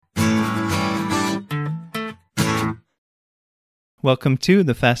Welcome to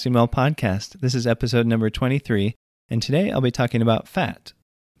the Fasting Well podcast. This is episode number 23, and today I'll be talking about fat.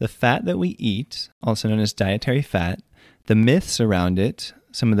 The fat that we eat, also known as dietary fat, the myths around it,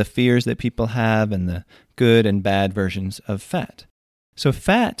 some of the fears that people have, and the good and bad versions of fat. So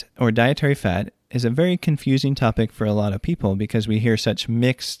fat, or dietary fat, is a very confusing topic for a lot of people because we hear such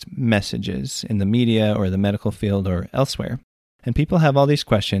mixed messages in the media or the medical field or elsewhere. And people have all these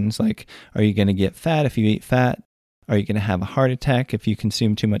questions like, are you going to get fat if you eat fat? Are you going to have a heart attack if you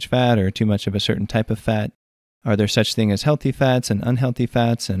consume too much fat or too much of a certain type of fat? Are there such things as healthy fats and unhealthy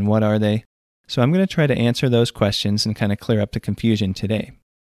fats, and what are they? So I'm going to try to answer those questions and kind of clear up the confusion today.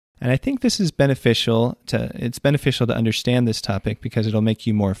 And I think this is beneficial to understand this topic because it'll make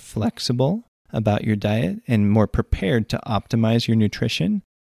you more flexible about your diet and more prepared to optimize your nutrition.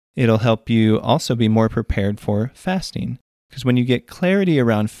 It'll help you also be more prepared for fasting. Because when you get clarity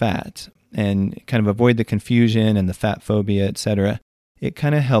around fat and kind of avoid the confusion and the fat phobia, etc., it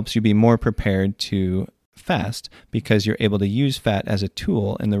kind of helps you be more prepared to fast because you're able to use fat as a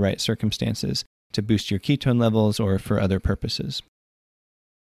tool in the right circumstances to boost your ketone levels or for other purposes.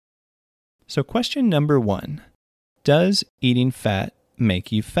 So question number 1, does eating fat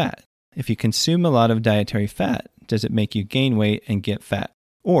make you fat? If you consume a lot of dietary fat, does it make you gain weight and get fat?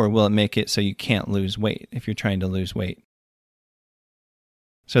 Or will it make it so you can't lose weight if you're trying to lose weight?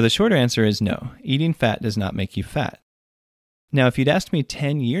 So the short answer is no. Eating fat does not make you fat. Now, if you'd asked me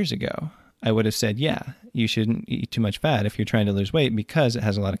 10 years ago, I would have said, yeah, you shouldn't eat too much fat if you're trying to lose weight because it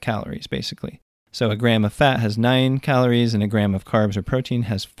has a lot of calories, basically. So a gram of fat has 9 calories and a gram of carbs or protein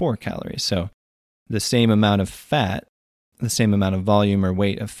has 4 calories. So the same amount of fat, the same amount of volume or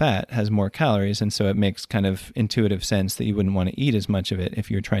weight of fat has more calories, and so it makes kind of intuitive sense that you wouldn't want to eat as much of it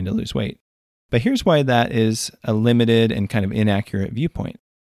if you're trying to lose weight. But here's why that is a limited and kind of inaccurate viewpoint.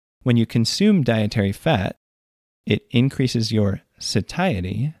 When you consume dietary fat, it increases your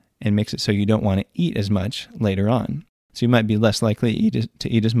satiety and makes it so you don't want to eat as much later on. So you might be less likely to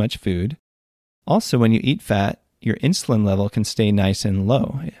eat as much food. Also, when you eat fat, your insulin level can stay nice and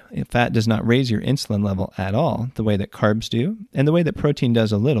low. Fat does not raise your insulin level at all, the way that carbs do, and the way that protein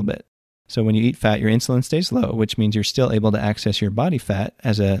does a little bit. So when you eat fat, your insulin stays low, which means you're still able to access your body fat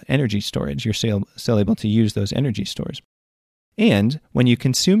as an energy storage. You're still able to use those energy stores. And when you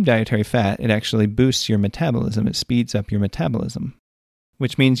consume dietary fat, it actually boosts your metabolism. It speeds up your metabolism,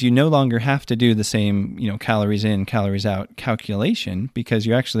 which means you no longer have to do the same, calories in, calories out calculation because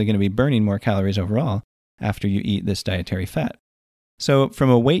you're actually going to be burning more calories overall after you eat this dietary fat. So from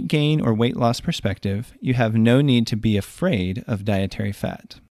a weight gain or weight loss perspective, you have no need to be afraid of dietary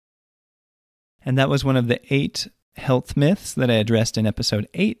fat. And that was one of the 8 health myths that I addressed in episode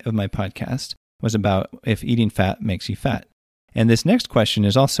 8 of my podcast, was about if eating fat makes you fat. And this next question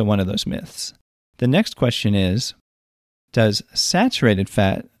is also one of those myths. The next question is, does saturated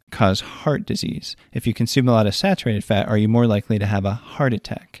fat cause heart disease? If you consume a lot of saturated fat, are you more likely to have a heart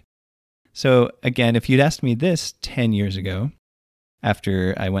attack? So again, if you'd asked me this 10 years ago,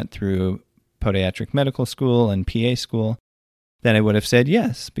 after I went through podiatric medical school and PA school, then I would have said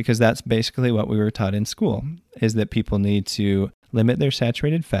yes, because that's basically what we were taught in school, is that people need to limit their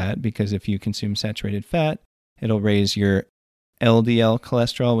saturated fat, because if you consume saturated fat, it'll raise your LDL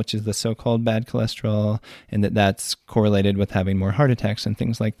cholesterol, which is the so-called bad cholesterol, and that's correlated with having more heart attacks and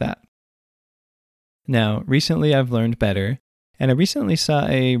things like that. Now, recently I've learned better, and I recently saw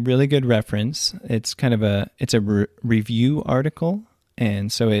a really good reference. It's kind of a review article,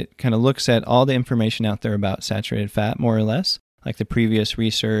 and so it kind of looks at all the information out there about saturated fat, more or less, like the previous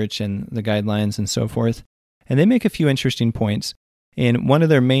research and the guidelines and so forth. And they make a few interesting points. And one of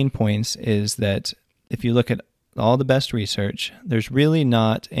their main points is that if you look at all the best research, there's really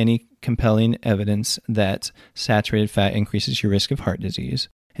not any compelling evidence that saturated fat increases your risk of heart disease.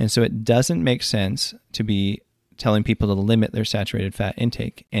 And so it doesn't make sense to be telling people to limit their saturated fat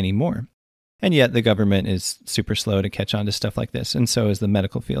intake anymore. And yet the government is super slow to catch on to stuff like this, and so is the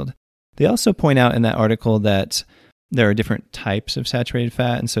medical field. They also point out in that article that there are different types of saturated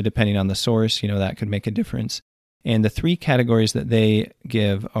fat, and so depending on the source, that could make a difference. And the 3 categories that they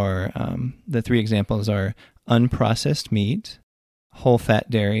give are, the 3 examples are unprocessed meat, whole fat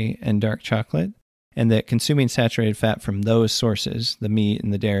dairy, and dark chocolate, and that consuming saturated fat from those sources, the meat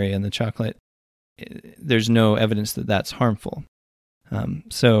and the dairy and the chocolate, there's no evidence that that's harmful.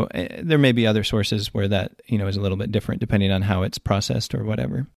 So there may be other sources where that, is a little bit different depending on how it's processed or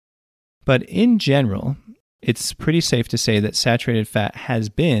whatever. But in general, it's pretty safe to say that saturated fat has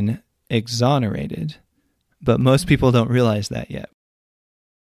been exonerated, but most people don't realize that yet.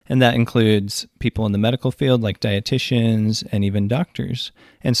 And that includes people in the medical field like dietitians and even doctors,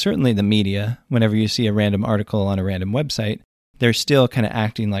 and certainly the media. Whenever you see a random article on a random website, they're still kind of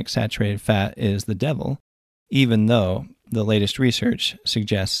acting like saturated fat is the devil, even though the latest research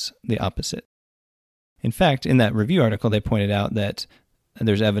suggests the opposite. In fact, in that review article, they pointed out that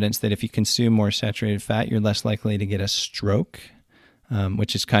there's evidence that if you consume more saturated fat, you're less likely to get a stroke,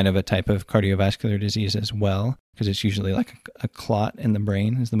 which is kind of a type of cardiovascular disease as well, because it's usually like a clot in the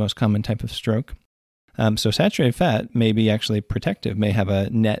brain is the most common type of stroke. So saturated fat may be actually protective, may have a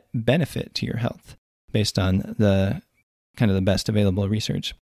net benefit to your health based on the kind of the best available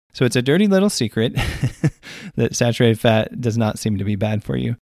research. So it's a dirty little secret that saturated fat does not seem to be bad for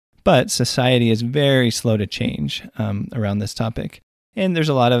you. But society is very slow to change around this topic. And there's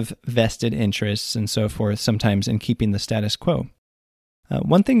a lot of vested interests and so forth sometimes in keeping the status quo.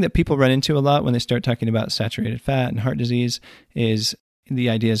 One thing that people run into a lot when they start talking about saturated fat and heart disease is the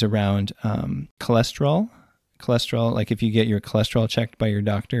ideas around cholesterol. Cholesterol, like if you get your cholesterol checked by your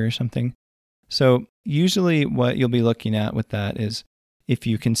doctor or something. So usually what you'll be looking at with that is if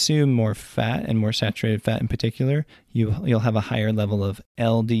you consume more fat and more saturated fat in particular, you'll have a higher level of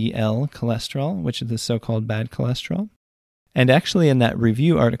LDL cholesterol, which is the so-called bad cholesterol. And actually in that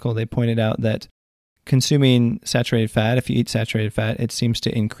review article, they pointed out that consuming saturated fat, if you eat saturated fat, it seems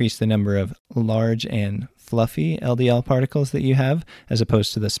to increase the number of large and fluffy LDL particles that you have, as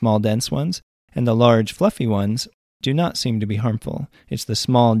opposed to the small, dense ones. And the large, fluffy ones do not seem to be harmful. It's the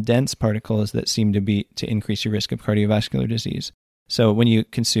small, dense particles that seem to increase your risk of cardiovascular disease. So when you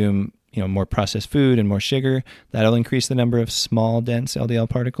consume, more processed food and more sugar, that'll increase the number of small, dense LDL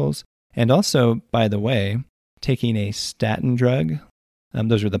particles. And also, by the way, taking a statin drug,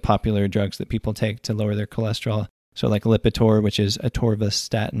 those are the popular drugs that people take to lower their cholesterol. So like Lipitor, which is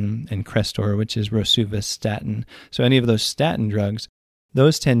atorvastatin, and Crestor, which is rosuvastatin. So any of those statin drugs,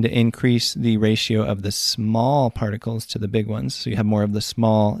 those tend to increase the ratio of the small particles to the big ones. So you have more of the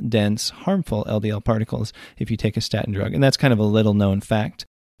small, dense, harmful LDL particles if you take a statin drug. And that's kind of a little known fact.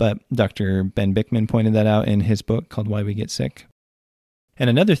 But Dr. Ben Bickman pointed that out in his book called Why We Get Sick. And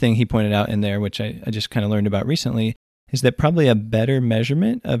another thing he pointed out in there, which I just kind of learned about recently, is that probably a better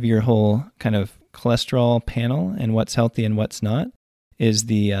measurement of your whole kind of cholesterol panel and what's healthy and what's not is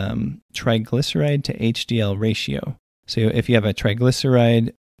the triglyceride to HDL ratio. So if you have a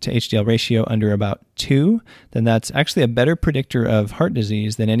triglyceride to HDL ratio under about 2, then that's actually a better predictor of heart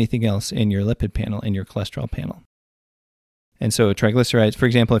disease than anything else in your lipid panel, in your cholesterol panel. And so triglycerides, for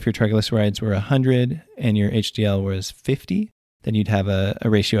example, if your triglycerides were 100 and your HDL was 50, then you'd have a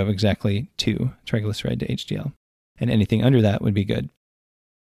ratio of exactly 2 triglyceride to HDL. And anything under that would be good.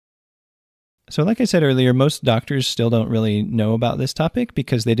 So like I said earlier, most doctors still don't really know about this topic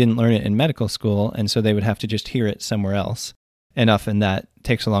because they didn't learn it in medical school, and so they would have to just hear it somewhere else. And often that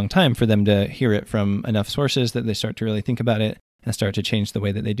takes a long time for them to hear it from enough sources that they start to really think about it and start to change the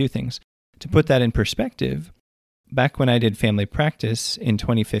way that they do things. To put that in perspective, back when I did family practice in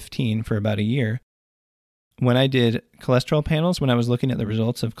 2015 for about a year, when I did cholesterol panels, when I was looking at the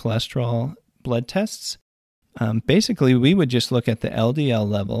results of cholesterol blood tests, basically we would just look at the LDL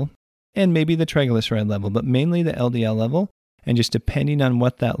level and maybe the triglyceride level, but mainly the LDL level. And just depending on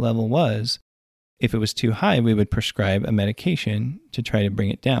what that level was, if it was too high, we would prescribe a medication to try to bring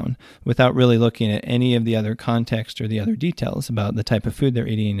it down without really looking at any of the other context or the other details about the type of food they're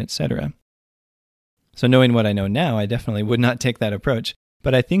eating, etc. So knowing what I know now, I definitely would not take that approach.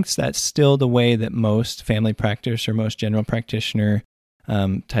 But I think that's still the way that most family practice or most general practitioner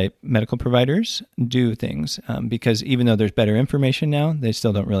type medical providers do things, because even though there's better information now, they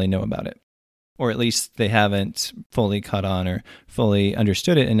still don't really know about it. Or at least they haven't fully caught on or fully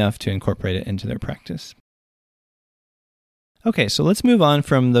understood it enough to incorporate it into their practice. Okay, so let's move on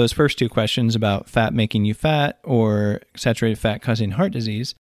from those first two questions about fat making you fat or saturated fat causing heart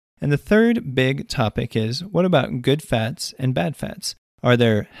disease. And the third big topic is, what about good fats and bad fats? Are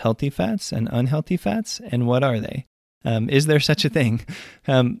there healthy fats and unhealthy fats? And what are they? Is there such a thing?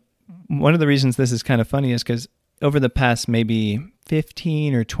 One of the reasons this is kind of funny is because over the past maybe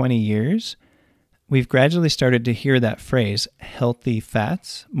 15 or 20 years, we've gradually started to hear that phrase, healthy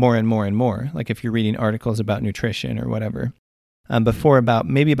fats, more and more and more. Like if you're reading articles about nutrition or whatever. Before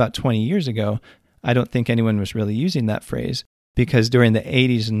maybe about 20 years ago, I don't think anyone was really using that phrase because during the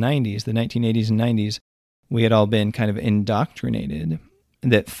 80s and 90s, the 1980s and 90s, we had all been kind of indoctrinated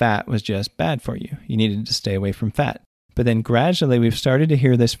that fat was just bad for you. You needed to stay away from fat. But then gradually we've started to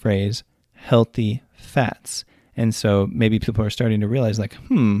hear this phrase, healthy fats. And so maybe people are starting to realize like,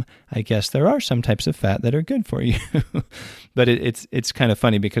 I guess there are some types of fat that are good for you. But it's kind of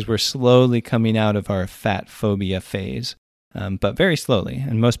funny because we're slowly coming out of our fat phobia phase, but very slowly.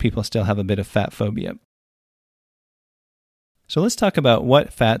 And most people still have a bit of fat phobia. So let's talk about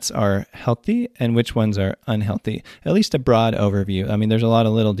what fats are healthy and which ones are unhealthy, at least a broad overview. I mean, there's a lot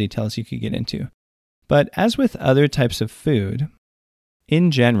of little details you could get into. But as with other types of food,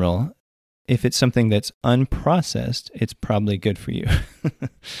 in general, if it's something that's unprocessed, it's probably good for you.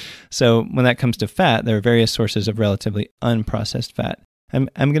 So when that comes to fat, there are various sources of relatively unprocessed fat. I'm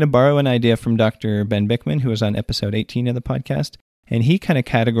going to borrow an idea from Dr. Ben Bickman, who was on episode 18 of the podcast, and he kind of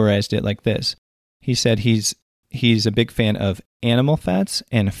categorized it like this. He said he's a big fan of animal fats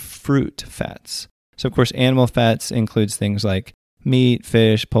and fruit fats. So, of course, animal fats includes things like meat,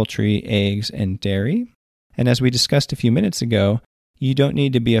 fish, poultry, eggs, and dairy. And as we discussed a few minutes ago, you don't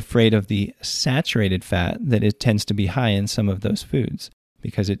need to be afraid of the saturated fat that it tends to be high in some of those foods,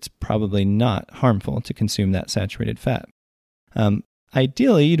 because it's probably not harmful to consume that saturated fat.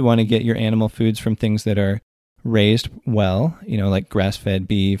 Ideally, you'd want to get your animal foods from things that are raised well, like grass-fed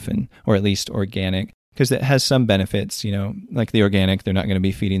beef or at least organic, because it has some benefits, like the organic, they're not going to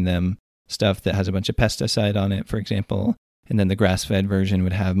be feeding them stuff that has a bunch of pesticide on it, for example. And then the grass-fed version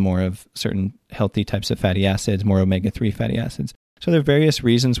would have more of certain healthy types of fatty acids, more omega-3 fatty acids. So there are various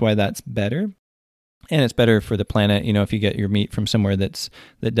reasons why that's better. And it's better for the planet, if you get your meat from somewhere that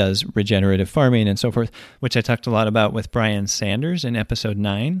does regenerative farming and so forth, which I talked a lot about with Brian Sanders in episode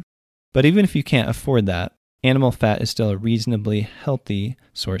 9. But even if you can't afford that, animal fat is still a reasonably healthy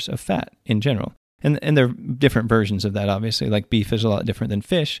source of fat in general. And there are different versions of that, obviously. Like beef is a lot different than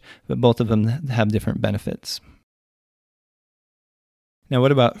fish, but both of them have different benefits. Now,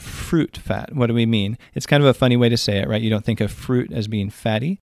 what about fruit fat? What do we mean? It's kind of a funny way to say it, right? You don't think of fruit as being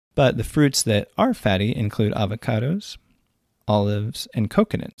fatty, but the fruits that are fatty include avocados, olives, and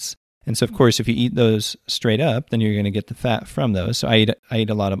coconuts. And so, of course, if you eat those straight up, then you're going to get the fat from those. So I eat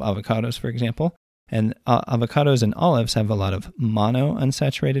a lot of avocados, for example. And avocados and olives have a lot of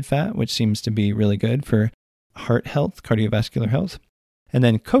monounsaturated fat, which seems to be really good for heart health, cardiovascular health. And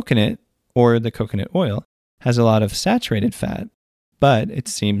then coconut, or the coconut oil, has a lot of saturated fat, but it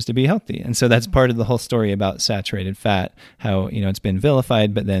seems to be healthy. And so that's part of the whole story about saturated fat, how, it's been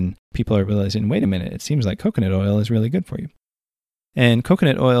vilified, but then people are realizing, wait a minute, it seems like coconut oil is really good for you. And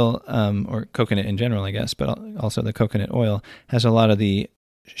coconut oil, or coconut in general, I guess, but also the coconut oil, has a lot of the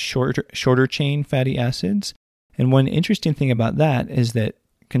shorter chain fatty acids. And one interesting thing about that is that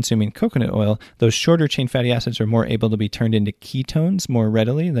consuming coconut oil, those shorter chain fatty acids are more able to be turned into ketones more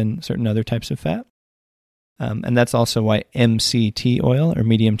readily than certain other types of fat. And that's also why MCT oil, or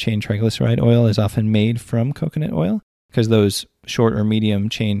medium chain triglyceride oil, is often made from coconut oil, because those short or medium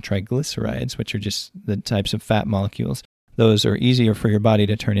chain triglycerides, which are just the types of fat molecules, those are easier for your body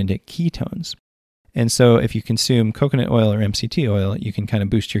to turn into ketones. And so if you consume coconut oil or MCT oil, you can kind of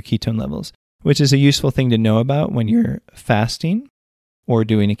boost your ketone levels, which is a useful thing to know about when you're fasting or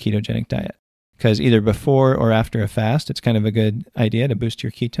doing a ketogenic diet. Because either before or after a fast, it's kind of a good idea to boost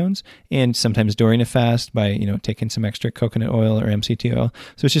your ketones. And sometimes during a fast by, taking some extra coconut oil or MCT oil.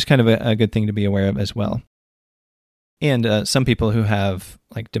 So it's just kind of a good thing to be aware of as well. And some people who have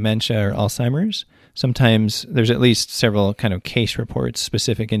like dementia or Alzheimer's, sometimes there's at least several kind of case reports,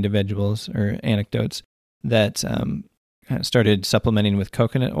 specific individuals or anecdotes that started supplementing with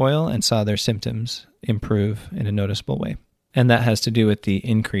coconut oil and saw their symptoms improve in a noticeable way. And that has to do with the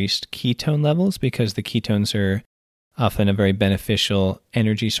increased ketone levels, because the ketones are often a very beneficial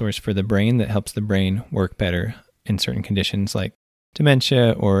energy source for the brain that helps the brain work better in certain conditions like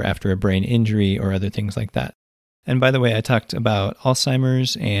dementia or after a brain injury or other things like that. And by the way, I talked about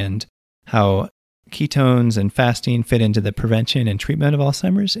Alzheimer's and how ketones and fasting fit into the prevention and treatment of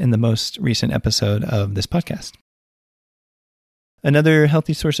Alzheimer's in the most recent episode of this podcast. Another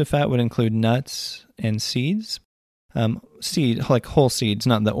healthy source of fat would include nuts and seeds. Like whole seeds,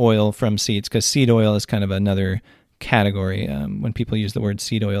 not the oil from seeds, because seed oil is kind of another category. When people use the word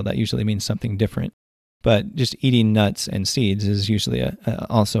seed oil, that usually means something different. But just eating nuts and seeds is usually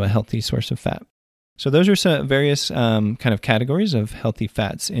also a healthy source of fat. So those are some various kind of categories of healthy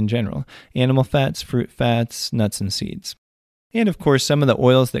fats in general: animal fats, fruit fats, nuts, and seeds. And of course, some of the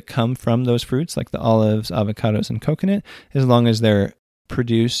oils that come from those fruits, like the olives, avocados, and coconut, as long as they're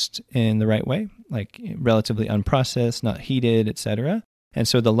produced in the right way, like relatively unprocessed, not heated, etc. And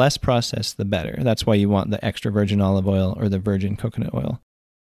so the less processed, the better. That's why you want the extra virgin olive oil or the virgin coconut oil.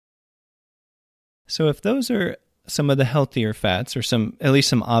 So if those are some of the healthier fats, or at least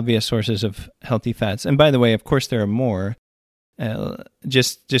some obvious sources of healthy fats, and by the way, of course, there are more.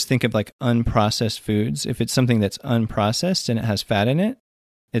 Just think of like unprocessed foods. If it's something that's unprocessed and it has fat in it,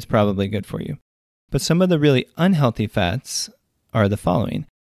 it's probably good for you. But some of the really unhealthy fats are the following.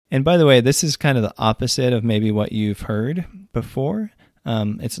 And by the way, this is kind of the opposite of maybe what you've heard before.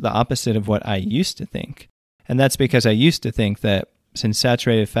 It's the opposite of what I used to think. And that's because I used to think that since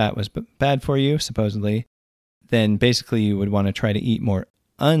saturated fat was bad for you, supposedly, then basically you would want to try to eat more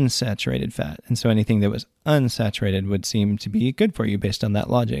unsaturated fat. And so anything that was unsaturated would seem to be good for you based on that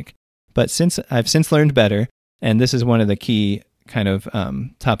logic. But I've since learned better, and this is one of the key kind of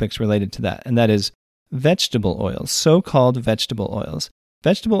topics related to that, and that is vegetable oils, so-called vegetable oils.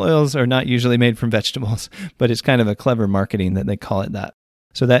 Vegetable oils are not usually made from vegetables, but it's kind of a clever marketing that they call it that.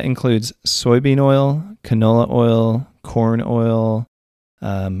 So that includes soybean oil, canola oil, corn oil,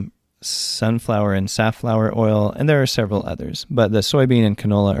 sunflower and safflower oil, and there are several others, but the soybean and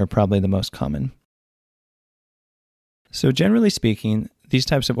canola are probably the most common. So generally speaking, these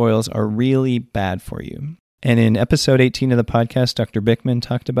types of oils are really bad for you. And in episode 18 of the podcast, Dr. Bickman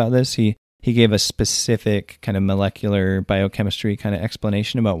talked about this. He gave a specific kind of molecular biochemistry kind of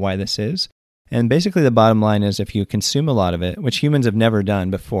explanation about why this is. And basically the bottom line is if you consume a lot of it, which humans have never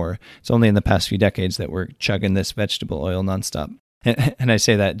done before, it's only in the past few decades that we're chugging this vegetable oil nonstop. And I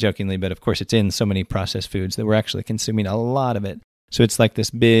say that jokingly, but of course it's in so many processed foods that we're actually consuming a lot of it. So it's like this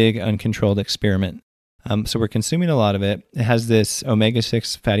big uncontrolled experiment. So we're consuming a lot of it. It has this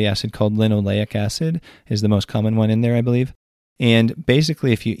omega-6 fatty acid called linoleic acid, is the most common one in there, I believe. And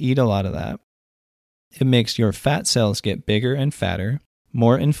basically if you eat a lot of that, it makes your fat cells get bigger and fatter,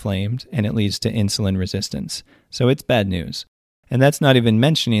 more inflamed, and it leads to insulin resistance. So it's bad news. And that's not even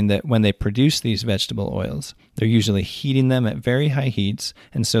mentioning that when they produce these vegetable oils, they're usually heating them at very high heats,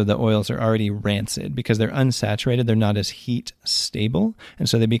 and so the oils are already rancid. Because they're unsaturated, they're not as heat stable, and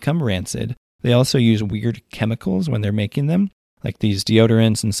so they become rancid. They also use weird chemicals when they're making them, like these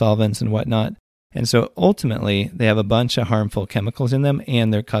deodorants and solvents and whatnot. And so ultimately, they have a bunch of harmful chemicals in them,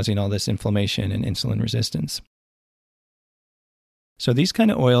 and they're causing all this inflammation and insulin resistance. So these kind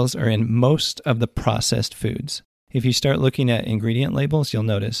of oils are in most of the processed foods. If you start looking at ingredient labels, you'll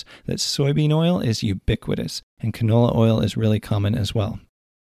notice that soybean oil is ubiquitous and canola oil is really common as well.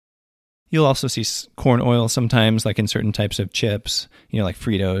 You'll also see corn oil sometimes, like in certain types of chips, like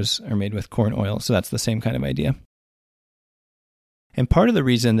Fritos are made with corn oil. So that's the same kind of idea. And part of the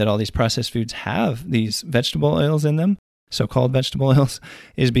reason that all these processed foods have these vegetable oils in them, so-called vegetable oils,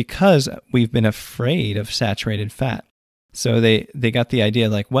 is because we've been afraid of saturated fat. So they got the idea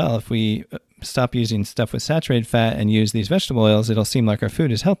like, well, if we stop using stuff with saturated fat and use these vegetable oils, it'll seem like our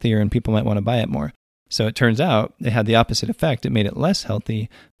food is healthier and people might want to buy it more. So it turns out it had the opposite effect. It made it less healthy,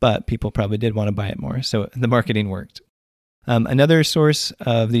 but people probably did want to buy it more. So the marketing worked. Another source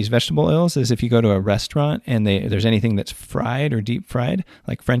of these vegetable oils is if you go to a restaurant and there's anything that's fried or deep fried,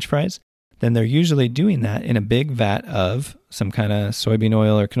 like French fries, then they're usually doing that in a big vat of some kind of soybean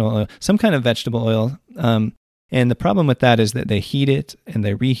oil or canola oil, some kind of vegetable oil. And the problem with that is that they heat it and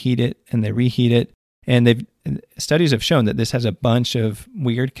they reheat it and they reheat it. And studies have shown that this has a bunch of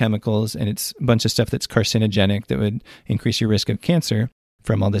weird chemicals and it's a bunch of stuff that's carcinogenic that would increase your risk of cancer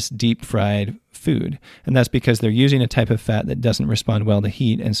from all this deep fried food. And that's because they're using a type of fat that doesn't respond well to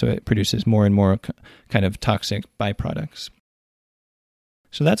heat, and so it produces more and more kind of toxic byproducts.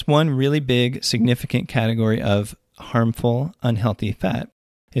 So that's one really big, significant category of harmful, unhealthy fat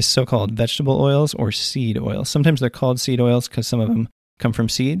is so-called vegetable oils or seed oils. Sometimes they're called seed oils because some of them come from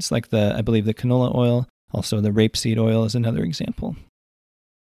seeds, like I believe the canola oil. Also, the rapeseed oil is another example.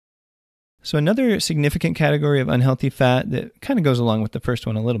 So another significant category of unhealthy fat that kind of goes along with the first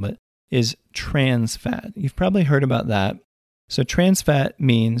one a little bit is trans fat. You've probably heard about that. So trans fat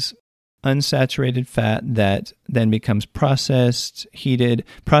means unsaturated fat that then becomes processed, heated,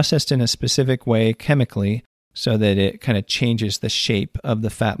 processed in a specific way chemically so that it kind of changes the shape of the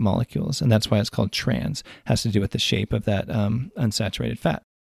fat molecules. And that's why it's called trans. It has to do with the shape of that unsaturated fat.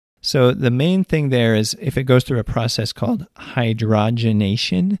 So the main thing there is if it goes through a process called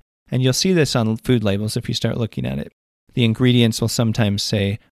hydrogenation, and you'll see this on food labels if you start looking at it. The ingredients will sometimes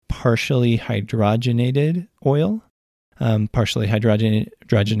say partially hydrogenated oil, partially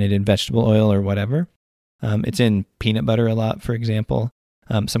hydrogenated vegetable oil or whatever. It's in peanut butter a lot, for example,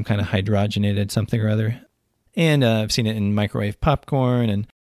 some kind of hydrogenated something or other. And I've seen it in microwave popcorn, and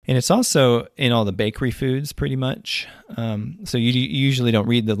it's also in all the bakery foods pretty much. So you usually don't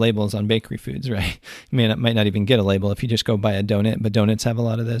read the labels on bakery foods, right? You might not even get a label if you just go buy a donut, but donuts have a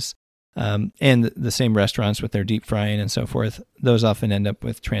lot of this. And the same restaurants with their deep frying and so forth, those often end up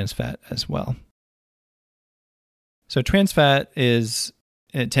with trans fat as well. So trans fat it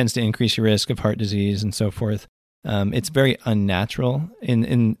tends to increase your risk of heart disease and so forth. It's very unnatural.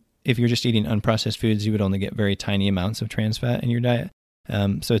 If you're just eating unprocessed foods, you would only get very tiny amounts of trans fat in your diet.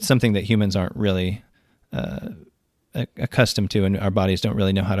 So it's something that humans aren't really accustomed to, and our bodies don't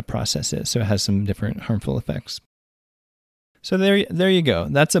really know how to process it. So it has some different harmful effects. So there you go.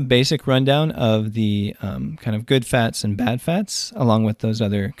 That's a basic rundown of the kind of good fats and bad fats, along with those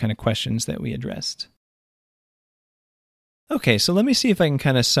other kind of questions that we addressed. Okay, so let me see if I can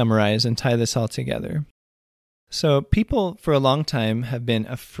kind of summarize and tie this all together. So people for a long time have been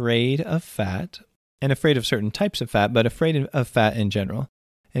afraid of fat and afraid of certain types of fat, but afraid of fat in general.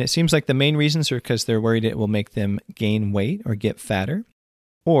 And it seems like the main reasons are because they're worried it will make them gain weight or get fatter,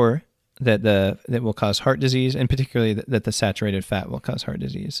 or that will cause heart disease, and particularly that the saturated fat will cause heart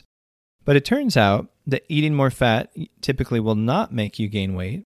disease. But it turns out that eating more fat typically will not make you gain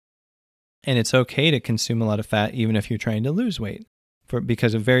weight, and it's okay to consume a lot of fat even if you're trying to lose weight,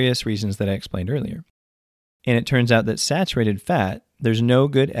 because of various reasons that I explained earlier. And it turns out that saturated fat, there's no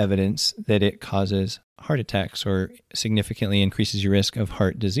good evidence that it causes heart attacks or significantly increases your risk of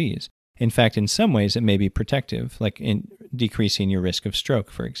heart disease. In fact, in some ways, it may be protective, like in decreasing your risk of stroke,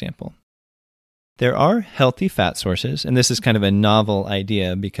 for example. There are healthy fat sources, and this is kind of a novel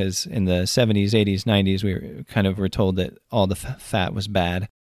idea because in the 70s, 80s, 90s, we were told that all the fat was bad.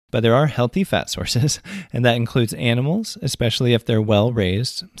 But there are healthy fat sources, and that includes animals, especially if they're well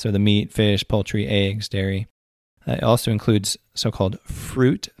raised. So the meat, fish, poultry, eggs, dairy. It also includes so-called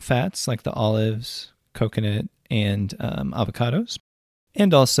fruit fats like the olives, coconut, and avocados,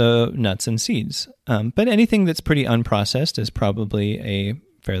 and also nuts and seeds. But anything that's pretty unprocessed is probably a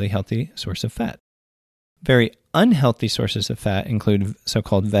fairly healthy source of fat. Very unhealthy sources of fat include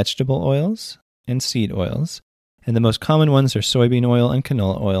so-called vegetable oils and seed oils. And the most common ones are soybean oil and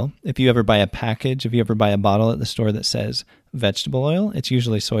canola oil. If you ever buy a bottle at the store that says vegetable oil, it's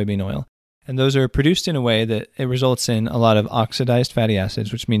usually soybean oil. And those are produced in a way that it results in a lot of oxidized fatty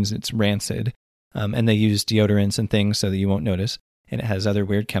acids, which means it's rancid. And they use deodorants and things so that you won't notice. And it has other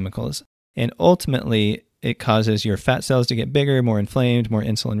weird chemicals. And ultimately, it causes your fat cells to get bigger, more inflamed, more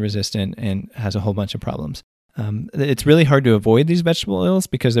insulin resistant, and has a whole bunch of problems. It's really hard to avoid these vegetable oils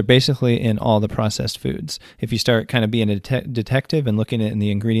because they're basically in all the processed foods. If you start kind of being a detective and looking at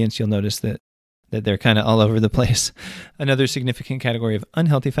the ingredients, you'll notice that they're kind of all over the place. Another significant category of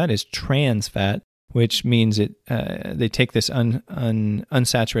unhealthy fat is trans fat, which means they take this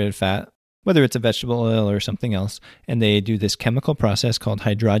unsaturated fat, whether it's a vegetable oil or something else, and they do this chemical process called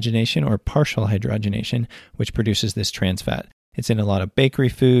hydrogenation or partial hydrogenation, which produces this trans fat. It's in a lot of bakery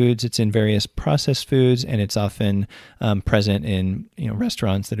foods, it's in various processed foods, and it's often present in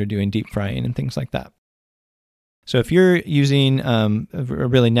restaurants that are doing deep frying and things like that. So if you're using a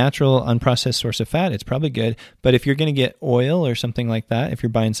really natural, unprocessed source of fat, it's probably good. But if you're going to get oil or something like that, if you're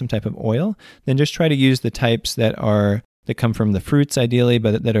buying some type of oil, then just try to use the types that come from the fruits ideally,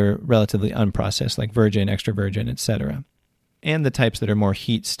 but that are relatively unprocessed, like virgin, extra virgin, etc. And the types that are more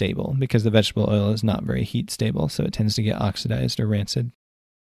heat stable, because the vegetable oil is not very heat stable, so it tends to get oxidized or rancid.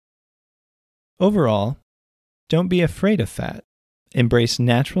 Overall, don't be afraid of fat. Embrace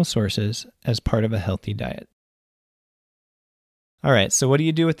natural sources as part of a healthy diet. All right, so what do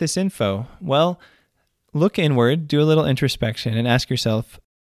you do with this info? Well, look inward, do a little introspection, and ask yourself,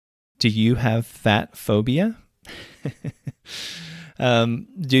 do you have fat phobia?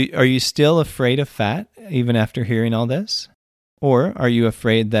 Are you still afraid of fat even after hearing all this? Or are you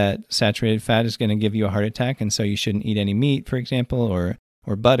afraid that saturated fat is going to give you a heart attack and so you shouldn't eat any meat, for example, or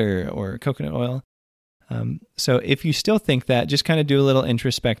butter or coconut oil? So if you still think that, just kind of do a little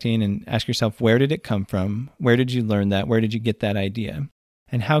introspecting and ask yourself, where did it come from? Where did you learn that? Where did you get that idea?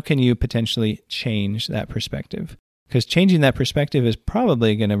 And how can you potentially change that perspective? Because changing that perspective is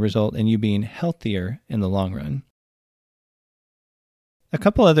probably going to result in you being healthier in the long run. A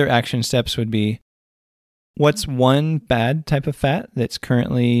couple other action steps would be, what's one bad type of fat that's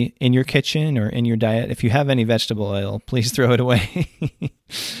currently in your kitchen or in your diet? If you have any vegetable oil, please throw it away.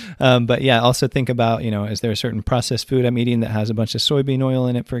 But yeah, also think about, is there a certain processed food I'm eating that has a bunch of soybean oil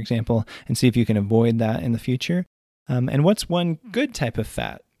in it, for example, and see if you can avoid that in the future. And what's one good type of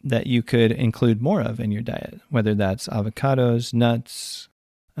fat that you could include more of in your diet, whether that's avocados, nuts,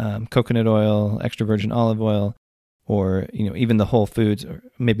 coconut oil, extra virgin olive oil, or even the whole foods, or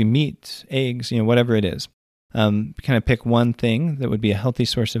maybe meat, eggs, whatever it is. Kind of pick one thing that would be a healthy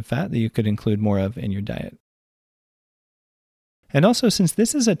source of fat that you could include more of in your diet. And also, since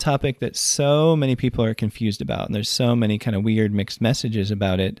this is a topic that so many people are confused about, and there's so many kind of weird mixed messages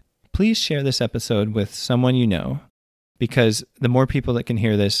about it, please share this episode with someone you know, because the more people that can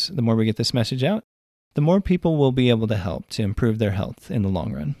hear this, the more we get this message out, the more people will be able to help to improve their health in the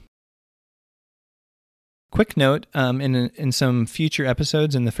long run. Quick note, in some future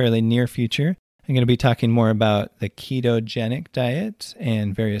episodes in the fairly near future, I'm going to be talking more about the ketogenic diet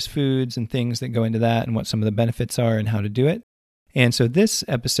and various foods and things that go into that and what some of the benefits are and how to do it. And so this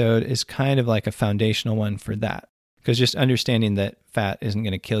episode is kind of like a foundational one for that, Because just understanding that fat isn't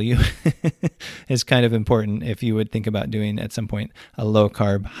going to kill you is kind of important if you would think about doing at some point a low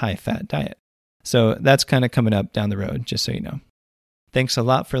carb, high fat diet. So that's kind of coming up down the road, just so you know. Thanks a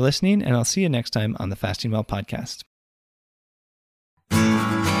lot for listening, and I'll see you next time on the Fasting Well podcast.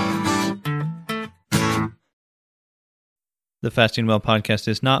 The Fasting Well podcast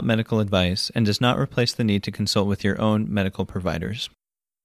is not medical advice and does not replace the need to consult with your own medical providers.